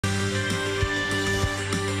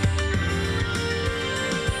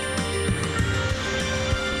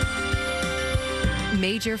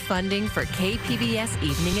Major funding for KPBS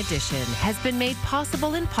Evening Edition has been made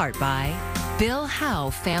possible in part by Bill Howe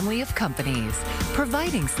Family of Companies,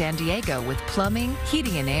 providing San Diego with plumbing,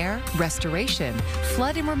 heating and air, restoration,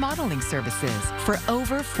 flood and remodeling services for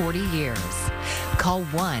over 40 years. Call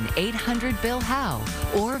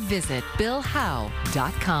 1-800-BILL-HOWE or visit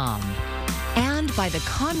billhowe.com. And by the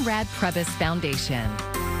Conrad Prebys Foundation,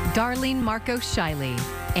 Darlene Marco Shiley,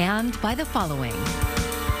 and by the following.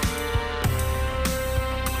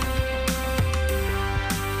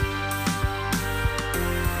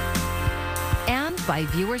 And by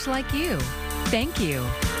viewers like you. Thank you.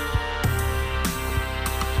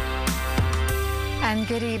 And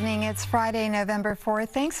good evening. It's Friday, November 4th.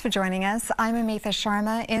 Thanks for joining us. I'm Amitha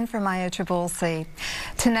Sharma, in for Maya Trabulsi.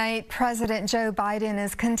 Tonight, President Joe Biden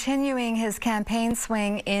is continuing his campaign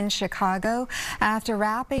swing in Chicago after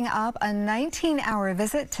wrapping up a 19-hour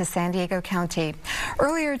visit to San Diego County.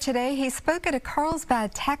 Earlier today, he spoke at a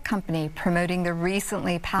Carlsbad tech company promoting the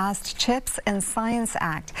recently passed CHIPS and Science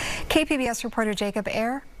Act. KPBS reporter Jacob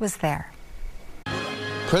Ayer was there.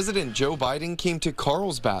 President Joe Biden came to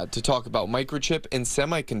Carlsbad to talk about microchip and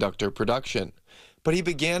semiconductor production. But he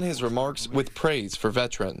began his remarks with praise for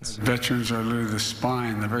veterans. Veterans are literally the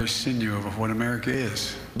spine, the very sinew of what America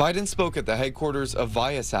is. Biden spoke at the headquarters of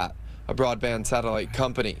Viasat, a broadband satellite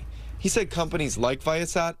company. He said companies like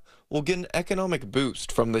Viasat will get an economic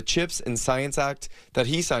boost from the CHIPS and Science Act that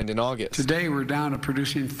he signed in August. Today, we're down to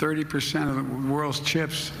producing 30% of the world's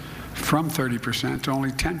chips, from 30% to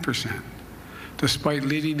only 10%. Despite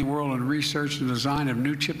leading the world in research and design of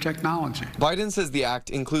new chip technology. Biden says the act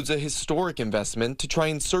includes a historic investment to try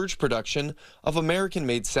and surge production of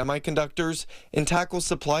American-made semiconductors and tackle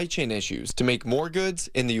supply chain issues to make more goods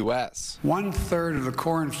in the U.S. 1/3 of the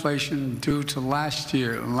core inflation due to last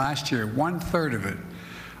year, 1/3 of it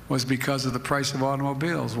was because of the price of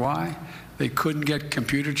automobiles. Why? They couldn't get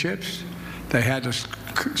computer chips. They had to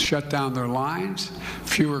shut down their lines,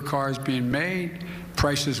 fewer cars being made.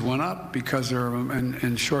 Prices went up because they're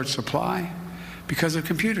in short supply because of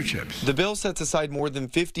computer chips. The bill sets aside more than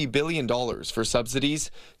 $50 billion for subsidies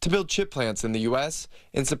to build chip plants in the U.S.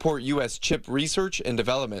 and support U.S. chip research and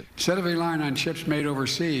development. Instead of relying on chips made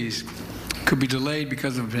overseas, could be delayed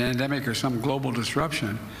because of a pandemic or some global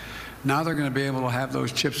disruption. Now they're going to be able to have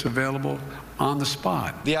those chips available on the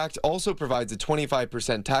spot. The act also provides a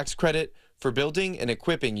 25% tax credit for building and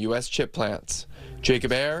equipping U.S. chip plants.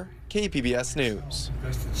 Jacob Ayer, KPBS News.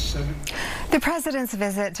 The president's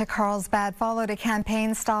visit to Carlsbad followed a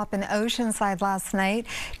campaign stop in Oceanside last night.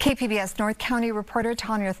 KPBS North County reporter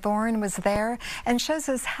Tanya Thorne was there and shows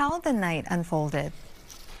us how the night unfolded.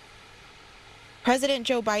 President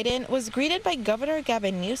Joe Biden was greeted by Governor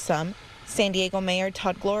Gavin Newsom, San Diego Mayor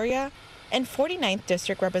Todd Gloria, and 49th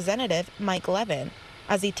District Representative Mike Levin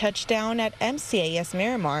as he touched down at MCAS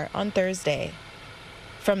Miramar on Thursday.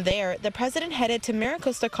 From there, the president headed to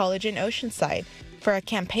MiraCosta College in Oceanside for a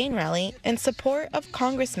campaign rally in support of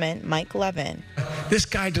Congressman Mike Levin. This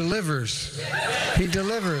guy delivers. He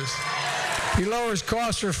delivers. He lowers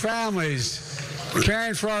costs for families,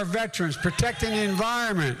 caring for our veterans, protecting the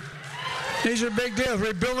environment. These are big deals.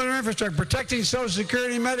 Rebuilding our infrastructure, protecting Social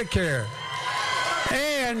Security and Medicare.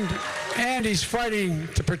 And he's fighting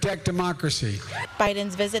to protect democracy.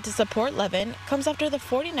 Biden's visit to support Levin comes after the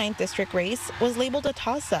 49th district race was labeled a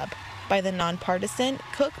toss-up by the nonpartisan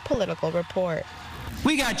Cook Political Report.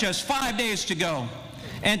 We got just 5 days to go.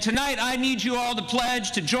 And tonight I need you all to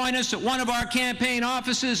pledge to join us at one of our campaign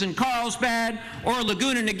offices in Carlsbad or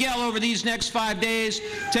Laguna Niguel over these next 5 days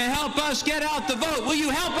to help us get out the vote. Will you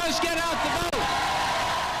help us get out the vote?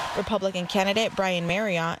 Republican candidate Brian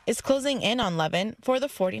Marriott is closing in on Levin for the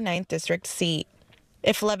 49th district seat.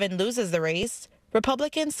 If Levin loses the race,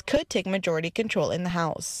 Republicans could take majority control in the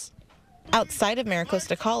House. Outside of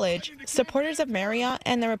MiraCosta College, supporters of Marriott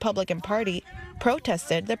and the Republican Party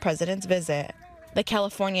protested the president's visit. The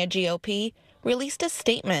California GOP released a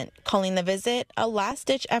statement calling the visit a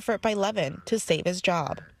last-ditch effort by Levin to save his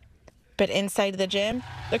job. But inside the gym,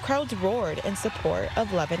 the crowds roared in support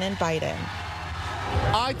of Levin and Biden.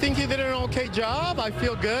 I think he did an okay job. I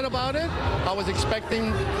feel good about it. I was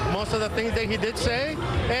expecting most of the things that he did say,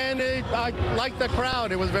 and I liked the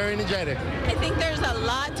crowd. It was very energetic. I think there's a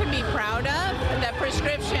lot to be proud of. The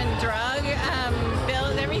prescription drug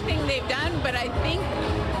bills, everything they've done, but I think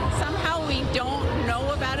somehow we don't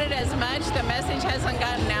know about it as much. The message hasn't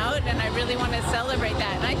gotten out, and I really want to celebrate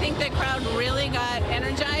that. And I think the crowd really got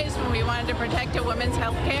energized when we wanted to protect a women's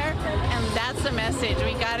health care, and that's the message.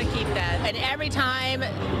 We got to keep that. And every time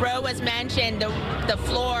Roe was mentioned, the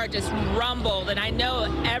floor just rumbled, and I know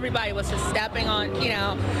everybody was just stepping on,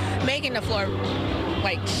 making the floor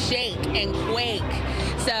like shake and quake.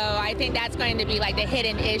 So I think that's going to be like the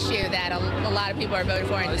hidden issue that a lot of people are voting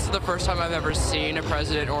for. This is the first time I've ever seen a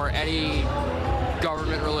president or any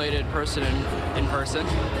government-related person in person,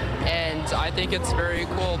 and I think it's very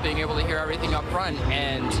cool being able to hear everything up front,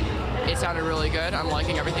 and it sounded really good. I'm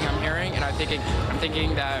liking everything I'm hearing, and I'm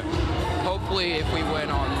thinking that hopefully if we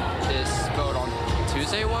win on this vote on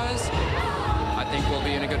Tuesday I think we'll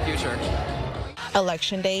be in a good future.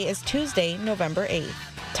 Election Day is Tuesday, November 8th.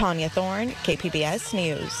 Tanya Thorne, KPBS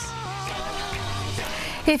News.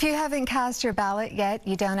 If you haven't cast your ballot yet,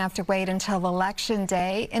 you don't have to wait until Election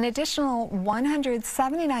Day. An additional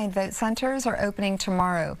 179 vote centers are opening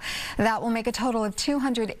tomorrow. That will make a total of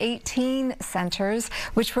 218 centers,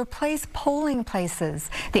 which replace polling places.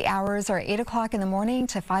 The hours are 8 o'clock in the morning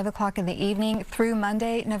to 5 o'clock in the evening through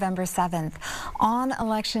Monday, November 7th. On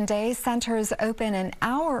Election Day, centers open an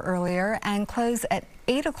hour earlier and close at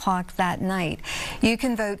 8 o'clock that night. You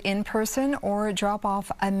can vote in person or drop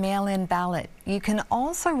off a mail-in ballot. You can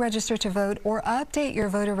also register to vote or update your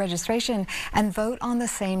voter registration and vote on the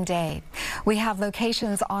same day. We have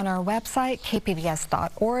locations on our website,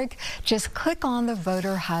 kpbs.org. Just click on the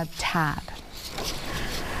Voter Hub tab.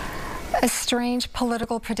 A strange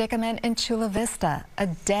political predicament in Chula Vista. A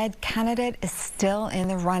dead candidate is still in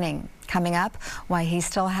the running. Coming up, why he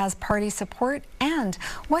still has party support and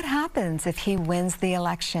what happens if he wins the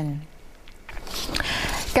election.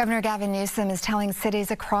 Governor Gavin Newsom is telling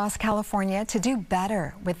cities across California to do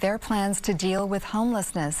better with their plans to deal with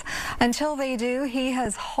homelessness. Until they do, he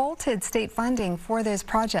has halted state funding for those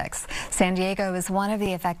projects. San Diego is one of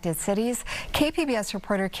the affected cities. KPBS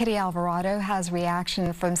reporter Kitty Alvarado has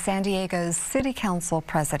reaction from San Diego's City Council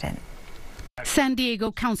president. San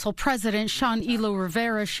Diego Council President Sean Elo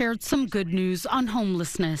Rivera shared some good news on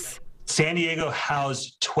homelessness. San Diego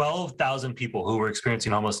housed 12,000 people who were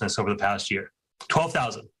experiencing homelessness over the past year.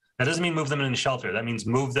 12,000. That doesn't mean move them into shelter. That means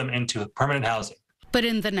move them into permanent housing. But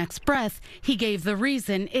in the next breath, he gave the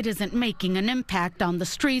reason it isn't making an impact on the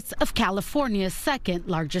streets of California's second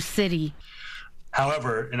largest city.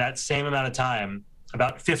 However, in that same amount of time,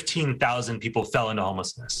 about 15,000 people fell into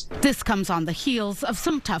homelessness. This comes on the heels of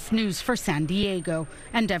some tough news for San Diego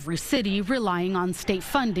and every city relying on state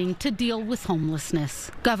funding to deal with homelessness.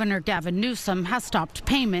 Governor Gavin Newsom has stopped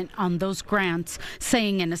payment on those grants,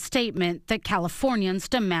 saying in a statement that Californians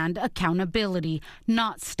demand accountability,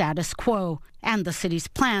 not status quo. And the city's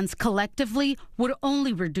plans collectively would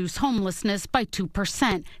only reduce homelessness by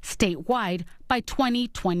 2% statewide by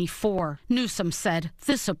 2024. Newsom said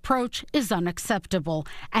this approach is unacceptable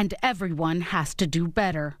and everyone has to do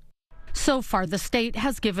better. So far, the state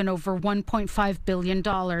has given over $1.5 billion,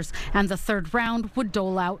 and the third round would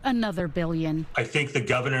dole out another $1 billion. I think the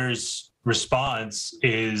governor's response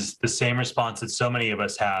is the same response that so many of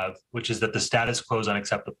us have, which is that the status quo is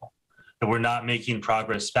unacceptable, that we're not making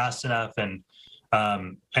progress fast enough, and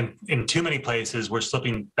in too many places, we're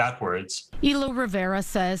slipping backwards. Elo Rivera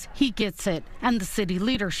says he gets it, and the city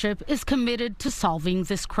leadership is committed to solving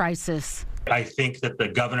this crisis. I think that the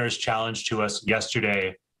governor's challenge to us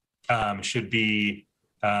yesterday should be,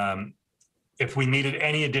 if we needed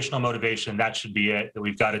any additional motivation, that should be it, that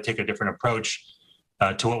we've got to take a different approach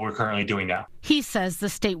to what we're currently doing now. He says the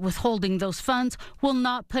state withholding those funds will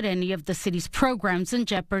not put any of the city's programs in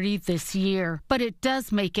jeopardy this year, but it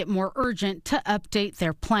does make it more urgent to update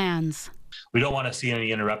their plans. We don't want to see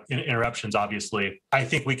any interruptions, obviously. I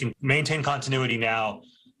think we can maintain continuity now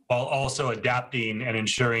while also adapting and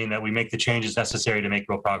ensuring that we make the changes necessary to make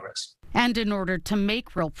real progress. And in order to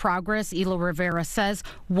make real progress, Elo Rivera says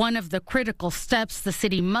one of the critical steps the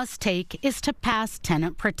city must take is to pass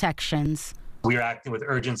tenant protections. We are acting with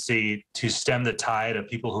urgency to stem the tide of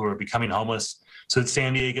people who are becoming homeless so that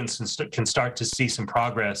San Diegans can start to see some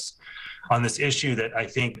progress on this issue that I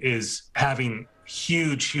think is having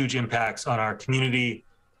huge impacts on our community,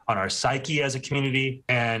 on our psyche as a community,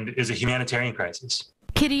 and is a humanitarian crisis.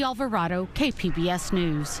 Kitty Alvarado, KPBS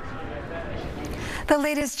News. The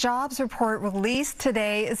latest jobs report released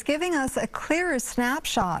today is giving us a clearer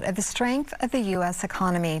snapshot of the strength of the U.S.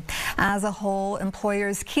 economy. As a whole,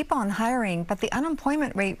 employers keep on hiring, but the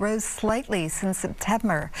unemployment rate rose slightly since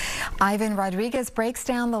September. Ivan Rodriguez breaks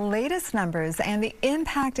down the latest numbers and the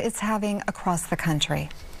impact it's having across the country.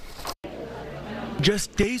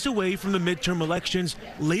 Just days away from the midterm elections,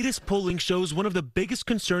 latest polling shows one of the biggest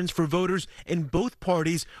concerns for voters in both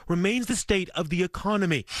parties remains the state of the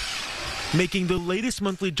economy, making the latest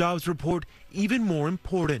monthly jobs report even more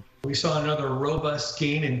important. We saw another robust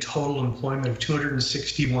gain in total employment of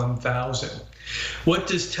 261,000. What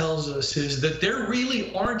this tells us is that there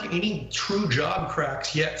really aren't any true job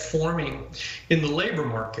cracks yet forming in the labor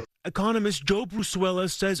market. Economist Joe Brusuela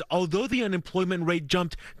says although the unemployment rate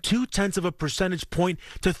jumped 0.2 of a percentage point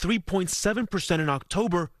to 3.7% in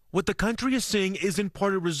October, what the country is seeing is in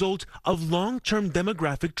part a result of long-term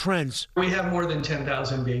demographic trends. We have more than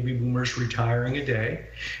 10,000 baby boomers retiring a day,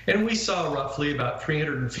 and we saw roughly about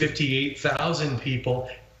 358,000 people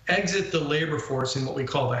exit the labor force in what we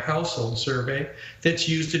call the household survey that's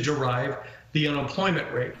used to derive the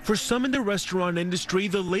unemployment rate. For some in the restaurant industry,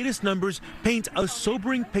 the latest numbers paint a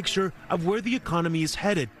sobering picture of where the economy is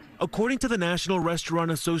headed. According to the National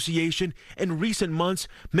Restaurant Association, in recent months,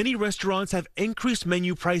 many restaurants have increased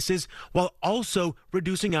menu prices while also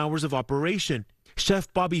reducing hours of operation.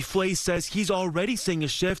 Chef Bobby Flay says he's already seeing a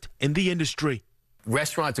shift in the industry.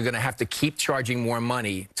 Restaurants are going to have to keep charging more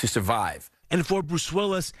money to survive. And for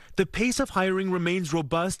Brusuelas, the pace of hiring remains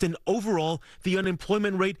robust and overall, the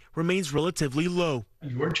unemployment rate remains relatively low.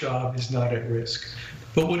 Your job is not at risk.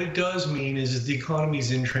 But what it does mean is the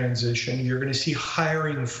economy's in transition. You're going to see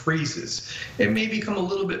hiring freezes. It may become a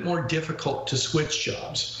little bit more difficult to switch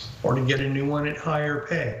jobs or to get a new one at higher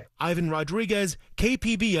pay. Ivan Rodriguez,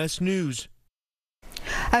 KPBS News.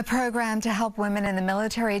 A program to help women in the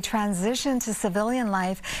military transition to civilian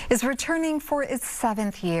life is returning for its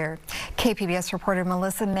 7th year. KPBS reporter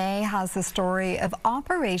Melissa May has the story of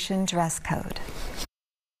Operation Dress Code.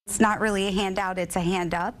 It's not really a handout, it's a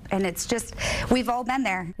hand up, and it's just, we've all been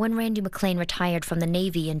there. When Randy McLean retired from the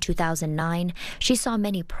Navy in 2009, she saw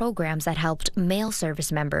many programs that helped male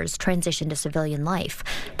service members transition to civilian life,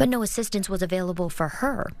 but no assistance was available for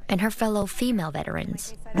her and her fellow female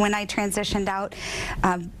veterans. When I transitioned out,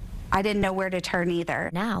 I didn't know where to turn either.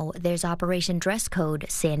 Now there's Operation Dress Code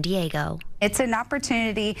San Diego. It's an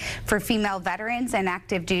opportunity for female veterans and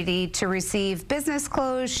active duty to receive business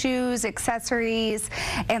clothes, shoes, accessories,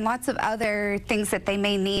 and lots of other things that they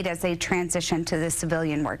may need as they transition to the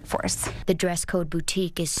civilian workforce. The Dress Code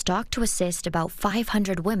Boutique is stocked to assist about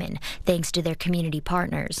 500 women thanks to their community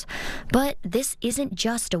partners. But this isn't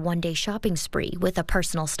just a one-day shopping spree with a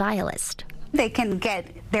personal stylist. They can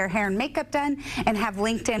get their hair and makeup done and have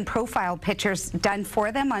LinkedIn profile pictures done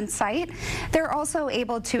for them on site. They're also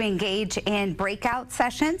able to engage in breakout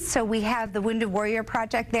sessions. So we have the Wounded Warrior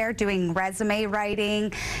Project there doing resume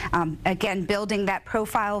writing, again, building that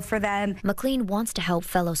profile for them. McLean wants to help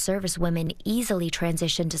fellow service women easily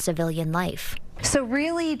transition to civilian life. So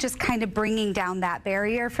really just kind of bringing down that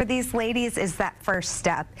barrier for these ladies is that first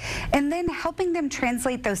step. And then helping them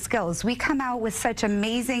translate those skills. We come out with such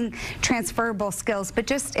amazing transferable skills, but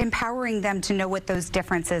just empowering them to know what those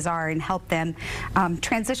differences are and help them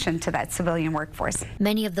transition to that civilian workforce.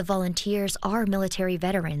 Many of the volunteers are military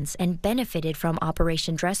veterans and benefited from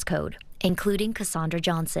Operation Dress Code, including Cassandra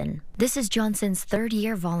Johnson. This is Johnson's 3rd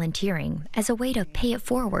year volunteering as a way to pay it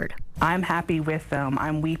forward. I'm happy with them.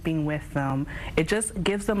 I'm weeping with them. It just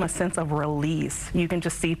gives them a sense of release. You can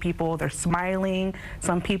just see people, they're smiling.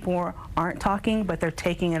 Some people aren't talking, but they're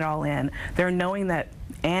taking it all in. They're knowing that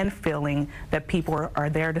and feeling that people are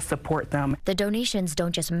there to support them. The donations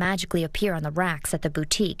don't just magically appear on the racks at the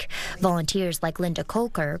boutique. Volunteers like Linda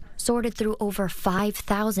Kolker sorted through over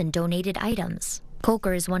 5,000 donated items.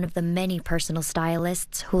 Kolker is one of the many personal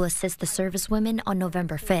stylists who will assist the servicewomen on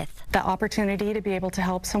November 5th. The opportunity to be able to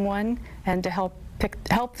help someone and to help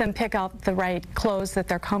them pick out the right clothes that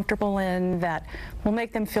they're comfortable in, that will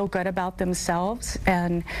make them feel good about themselves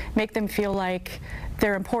and make them feel like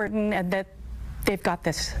they're important and that they've got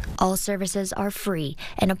this. All services are free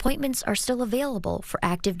and appointments are still available for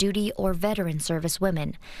active duty or veteran service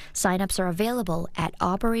women. Sign-ups are available at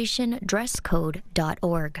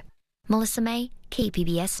operationdresscode.org. Melissa May,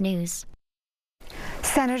 KPBS News.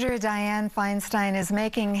 Senator Dianne Feinstein is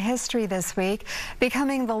making history this week,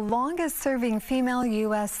 becoming the longest-serving female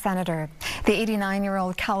U.S. senator. The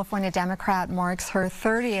 89-year-old California Democrat marks her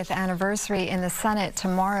 30th anniversary in the Senate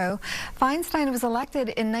tomorrow. Feinstein was elected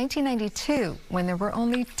in 1992 when there were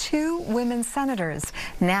only 2 women senators.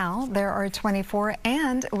 Now there are 24,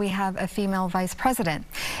 and we have a female vice president.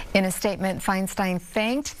 In a statement, Feinstein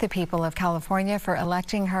thanked the people of California for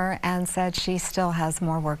electing her and said she still has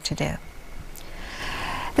more work to do.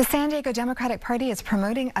 The San Diego Democratic Party is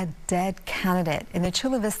promoting a dead candidate in the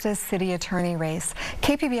Chula Vista city attorney race.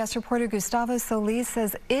 KPBS reporter Gustavo Solis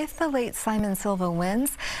says if the late Simon Silva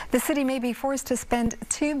wins, the city may be forced to spend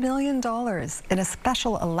 $2 million in a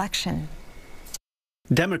special election.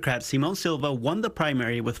 Democrat Simon Silva won the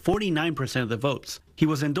primary with 49% of the votes. He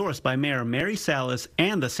was endorsed by Mayor Mary Salas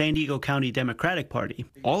and the San Diego County Democratic Party.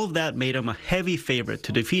 All of that made him a heavy favorite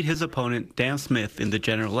to defeat his opponent, Dan Smith, in the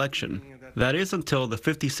general election. That is until the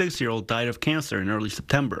 56-year-old died of cancer in early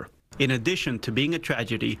September. In addition to being a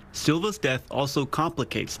tragedy, Silva's death also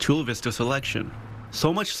complicates Chula Vista's election.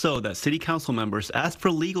 So much so that city council members asked for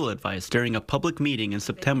legal advice during a public meeting in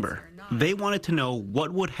September. They wanted to know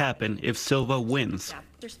what would happen if Silva wins.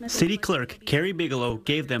 City Clerk Carrie Bigelow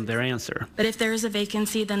gave them their answer. But if there is a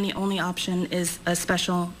vacancy, then the only option is a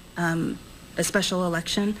special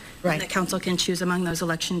election. Right. The council can choose among those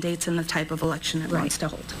election dates and the type of election it wants to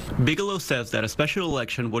hold. Bigelow says that a special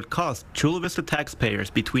election would cost Chula Vista taxpayers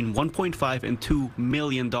between $1.5 and $2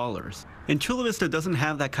 million. And Chula Vista doesn't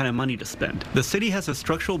have that kind of money to spend. The city has a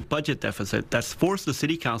structural budget deficit that's forced the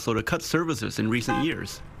city council to cut services in recent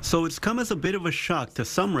years. So it's come as a bit of a shock to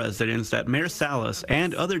some residents that Mayor Salas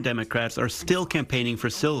and other Democrats are still campaigning for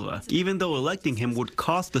Silva, even though electing him would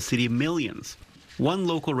cost the city millions. One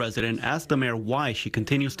local resident asked the mayor why she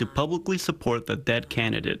continues to publicly support the dead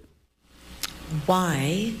candidate.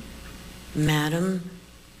 Why, Madam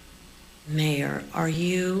Mayor, are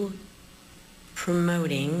you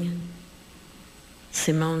promoting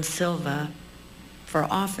Simone Silva for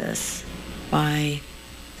office by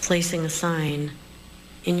placing a sign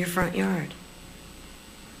in your front yard?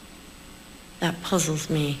 That puzzles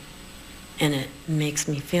me, and it makes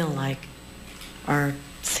me feel like our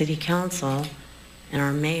city council and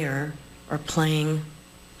our mayor are playing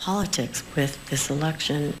politics with this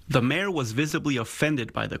election. The mayor was visibly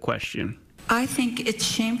offended by the question. I think it's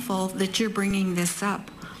shameful that you're bringing this up.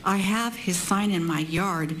 I have his sign in my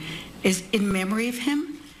yard is in memory of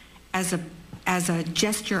him as a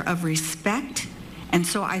gesture of respect. And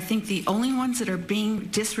so I think the only ones that are being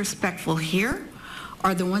disrespectful here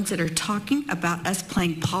are the ones that are talking about us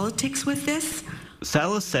playing politics with this.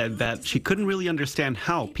 Salas said that she couldn't really understand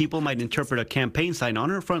how people might interpret a campaign sign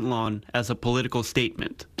on her front lawn as a political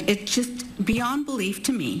statement. It's just beyond belief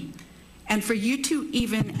to me. And for you to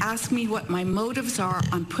even ask me what my motives are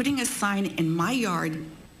on putting a sign in my yard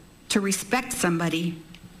to respect somebody,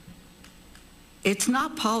 it's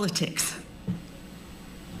not politics.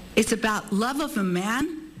 It's about love of a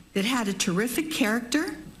man that had a terrific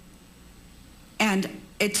character, and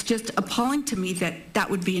it's just appalling to me that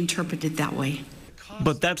that would be interpreted that way.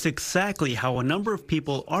 But that's exactly how a number of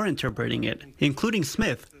people are interpreting it, including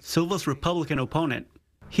Smith, Silva's Republican opponent.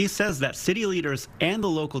 He says that city leaders and the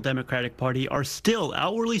local Democratic Party are still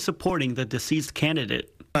outwardly supporting the deceased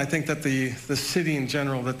candidate. I think that the city in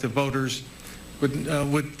general, that the voters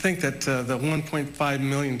would think that the $1.5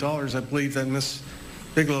 million, I believe that Ms.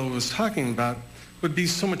 Bigelow was talking about, would be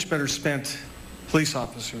so much better spent. Police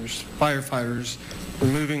officers, firefighters,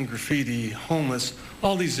 removing graffiti, homeless,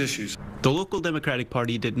 all these issues. The local Democratic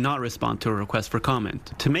Party did not respond to a request for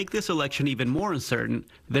comment. To make this election even more uncertain,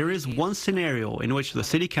 there is one scenario in which the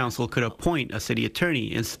city council could appoint a city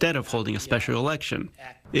attorney instead of holding a special election.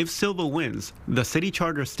 If Silva wins, the city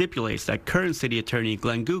charter stipulates that current city attorney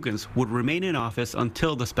Glenn Guggens would remain in office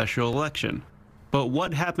until the special election. But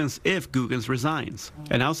what happens if Guggens resigns?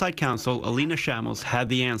 An outside counsel, Alina Shamos, had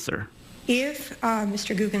the answer. If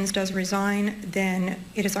Mr. Guggens does resign, then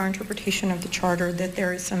it is our interpretation of the charter that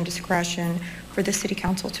there is some discretion for the city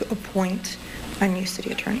council to appoint a new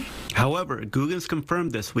city attorney. However, Guggens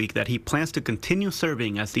confirmed this week that he plans to continue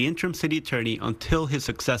serving as the interim city attorney until his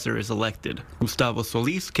successor is elected. Gustavo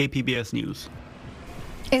Solis, KPBS News.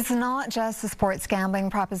 It's not just the sports gambling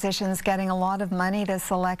propositions getting a lot of money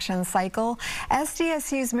this election cycle.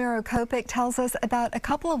 SDSU's Miro Kopik tells us about a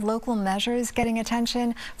couple of local measures getting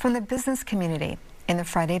attention from the business community in the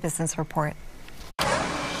Friday Business Report.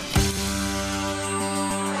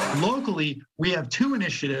 Locally, we have two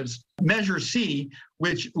initiatives. Measure C,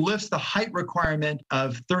 which lifts the height requirement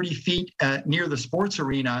of 30 feet near the sports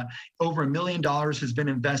arena. Over $1 million has been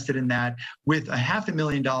invested in that, with a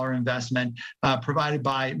 $500,000 investment provided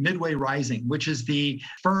by Midway Rising, which is the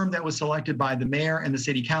firm that was selected by the mayor and the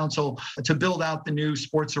city council to build out the new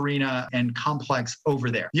sports arena and complex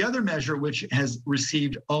over there. The other measure, which has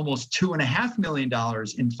received almost $2.5 million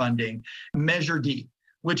in funding, Measure D,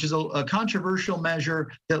 which is a controversial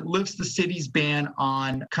measure that lifts the city's ban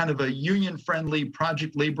on kind of a union-friendly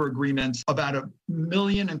project labor agreements. About $1.75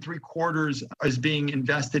 million is being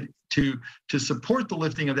invested to support the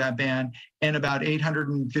lifting of that ban, and about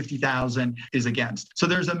 $850,000 is against. So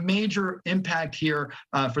there's a major impact here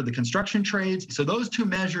for the construction trades. So those two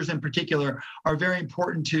measures in particular are very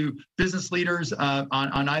important to business leaders on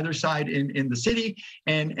either side in the city,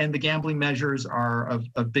 and the gambling measures are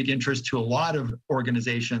of big interest to a lot of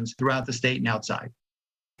organizations throughout the state and outside.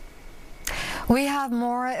 We have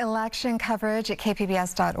more election coverage at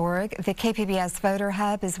kpbs.org. The KPBS Voter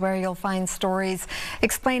Hub is where you'll find stories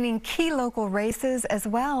explaining key local races as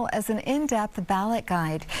well as an in-depth ballot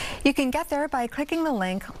guide. You can get there by clicking the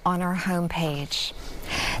link on our homepage.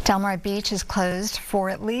 Del Mar Beach is closed for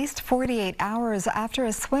at least 48 hours after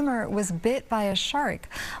a swimmer was bit by a shark.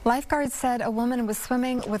 Lifeguards said a woman was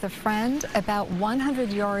swimming with a friend about 100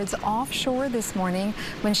 yards offshore this morning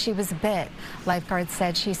when she was bit. Lifeguards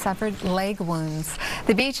said she suffered leg wounds.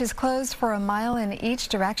 The beach is closed for a mile in each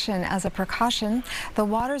direction as a precaution. The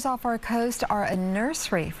waters off our coast are a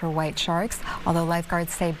nursery for white sharks, although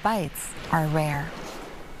lifeguards say bites are rare.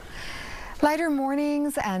 Lighter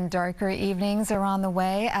mornings and darker evenings are on the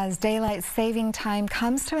way as daylight saving time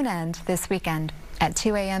comes to an end this weekend. At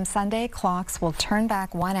 2 a.m. Sunday, clocks will turn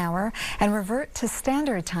back 1 hour and revert to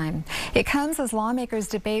standard time. It comes as lawmakers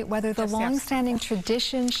debate whether the long-standing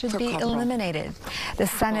tradition should be eliminated. The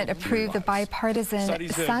Senate approved the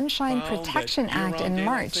bipartisan Sunshine Protection Act in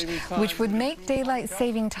March, which would make daylight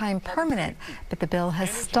saving time permanent, but the bill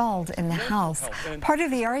has stalled in the House. Part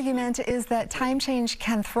of the argument is that time change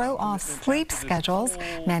can throw off sleep schedules.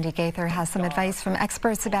 Mandy Gaither has some advice from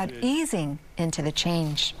experts about easing into the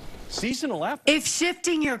change. Seasonal effort. If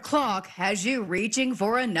shifting your clock has you reaching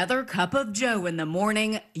for another cup of joe in the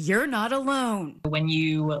morning, you're not alone. When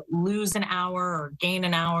you lose an hour or gain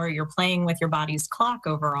an hour, you're playing with your body's clock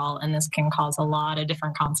overall, and this can cause a lot of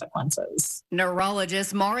different consequences.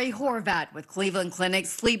 Neurologist Mari Horvat with Cleveland Clinic's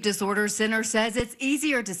Sleep Disorder Center says it's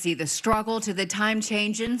easier to see the struggle to the time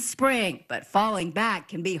change in spring, but falling back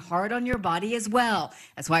can be hard on your body as well.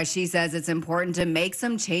 That's why she says it's important to make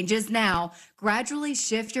some changes now. Gradually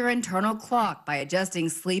shift your internal clock by adjusting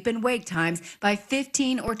sleep and wake times by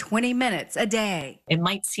 15 or 20 minutes a day. It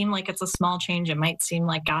might seem like it's a small change. It might seem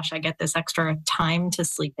like, gosh, I get this extra time to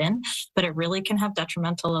sleep in, but it really can have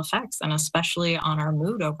detrimental effects, and especially on our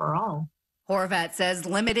mood overall. Horvat says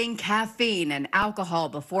limiting caffeine and alcohol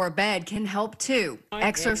before bed can help too.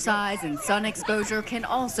 Exercise and sun exposure can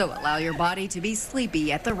also allow your body to be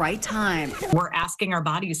sleepy at the right time. We're asking our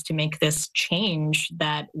bodies to make this change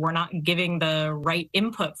that we're not giving the right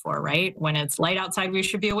input for, right? When it's light outside, we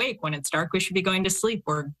should be awake. When it's dark, we should be going to sleep.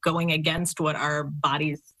 We're going against what our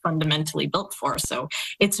body's fundamentally built for. So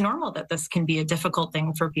it's normal that this can be a difficult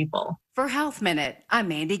thing for people. For Health Minute, I'm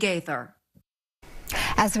Mandy Gaither.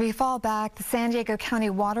 As we fall back, the San Diego County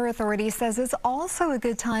Water Authority says it's also a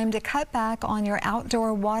good time to cut back on your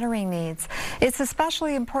outdoor watering needs. It's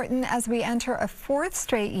especially important as we enter a fourth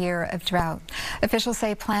straight year of drought. Officials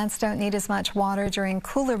say plants don't need as much water during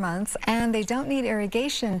cooler months, and they don't need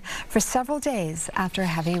irrigation for several days after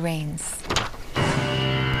heavy rains.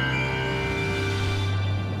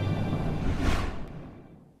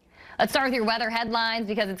 Let's start with your weather headlines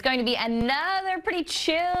because it's going to be another pretty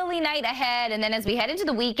chilly night ahead. And then as we head into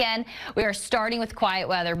the weekend, we are starting with quiet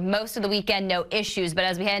weather. Most of the weekend, no issues. But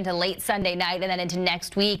as we head into late Sunday night and then into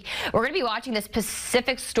next week, we're going to be watching this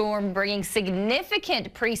Pacific storm bringing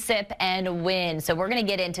significant precip and wind. So we're going to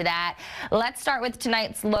get into that. Let's start with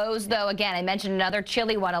tonight's lows, though. Again, I mentioned another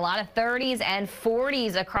chilly one. A lot of 30s and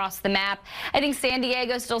 40s across the map. I think San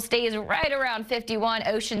Diego still stays right around 51.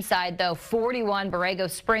 Oceanside, though, 41. Borrego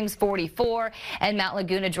Springs, 44, and Mount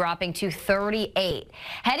Laguna dropping to 38.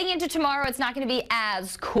 Heading into tomorrow, it's not going to be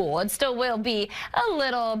as cool. It still will be a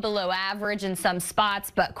little below average in some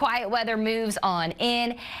spots, but quiet weather moves on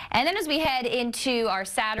in. And then as we head into our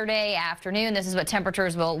Saturday afternoon, this is what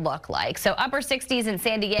temperatures will look like. So upper 60s in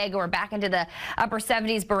San Diego, we're back into the upper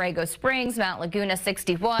 70s, Borrego Springs, Mount Laguna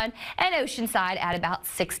 61, and Oceanside at about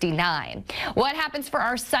 69. What happens for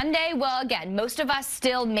our Sunday? Well, again, most of us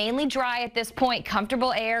still mainly dry at this point.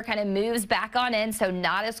 Comfortable air kind of moves back on in, so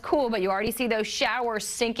not as cool, but you already see those showers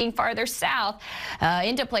sinking farther south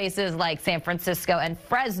into places like San Francisco and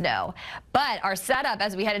Fresno. But our setup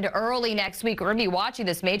as we head into early next week, we're going to be watching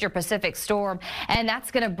this major Pacific storm, and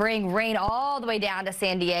that's going to bring rain all the way down to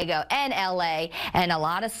San Diego and LA, and a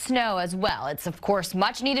lot of snow as well. It's, of course,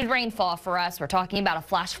 much needed rainfall for us. We're talking about a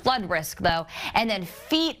flash flood risk, though, and then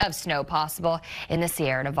feet of snow possible in the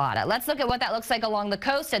Sierra Nevada. Let's look at what that looks like along the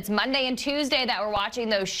coast. It's Monday and Tuesday that we're watching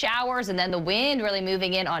those showers, and then the wind really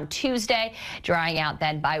moving in on Tuesday, drying out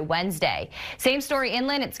then by Wednesday. Same story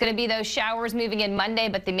inland. It's going to be those showers moving in Monday,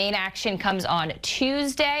 but the main action comes on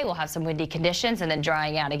Tuesday. We'll have some windy conditions and then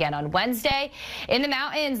drying out again on Wednesday. In the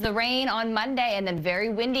mountains, the rain on Monday and then very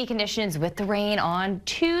windy conditions with the rain on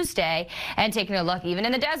Tuesday. And taking a look, even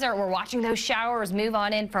in the desert, we're watching those showers move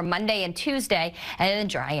on in from Monday and Tuesday and then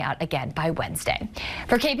drying out again by Wednesday.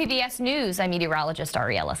 For KPBS News, I'm meteorologist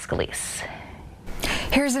Ariella Scalise.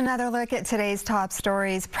 Here's another look at today's top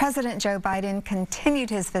stories. President Joe Biden continued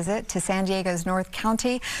his visit to San Diego's North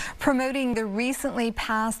County, promoting the recently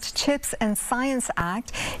passed CHIPS and Science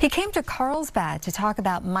Act. He came to Carlsbad to talk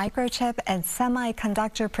about microchip and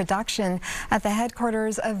semiconductor production at the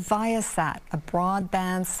headquarters of Viasat, a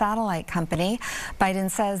broadband satellite company.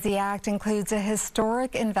 Biden says the act includes a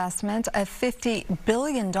historic investment of $50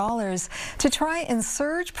 billion to try and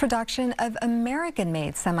surge production of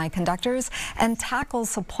American-made semiconductors and tackle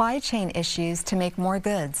supply chain issues to make more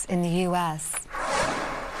goods in the U.S.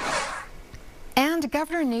 And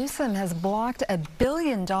Governor Newsom has blocked $1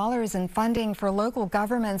 billion in funding for local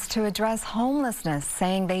governments to address homelessness,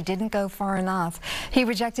 saying they didn't go far enough. He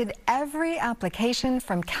rejected every application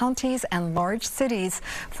from counties and large cities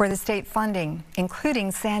for the state funding, including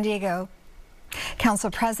San Diego. Council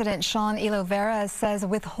President Sean Ilovera says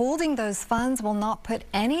withholding those funds will not put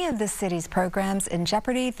any of the city's programs in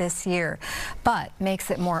jeopardy this year, but makes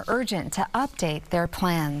it more urgent to update their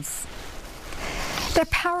plans. The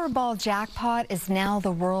Powerball jackpot is now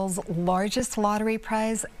the world's largest lottery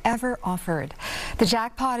prize ever offered. The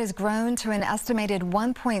jackpot has grown to an estimated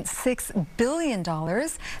 $1.6 billion.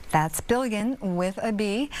 That's billion with a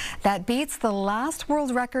B. That beats the last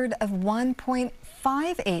world record of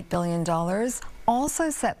 $1.58 billion, also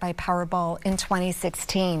set by Powerball in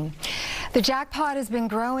 2016. The jackpot has been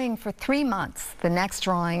growing for 3 months. The next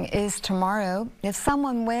drawing is tomorrow. If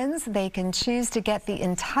someone wins, they can choose to get the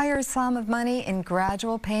entire sum of money in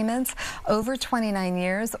gradual payments over 29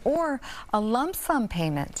 years or a lump sum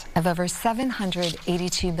payment of over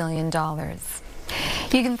 $782 million.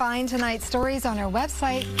 You can find tonight's stories on our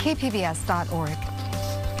website, kpbs.org.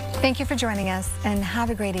 Thank you for joining us and have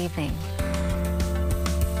a great evening.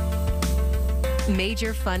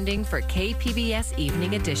 Major funding for KPBS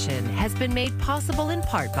Evening Edition has been made possible in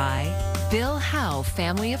part by Bill Howe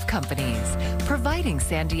Family of Companies, providing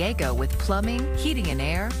San Diego with plumbing, heating and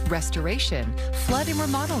air, restoration, flood and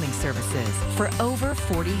remodeling services for over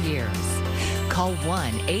 40 years. Call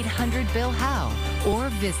 1-800-BILL-HOWE or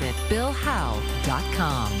visit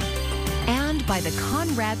billhowe.com. And by the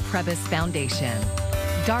Conrad Prebys Foundation,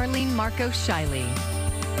 Darlene Marco Shiley,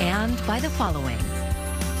 and by the following: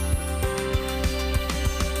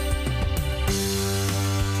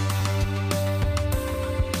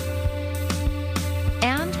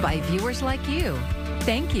 by viewers like you.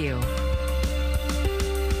 Thank you.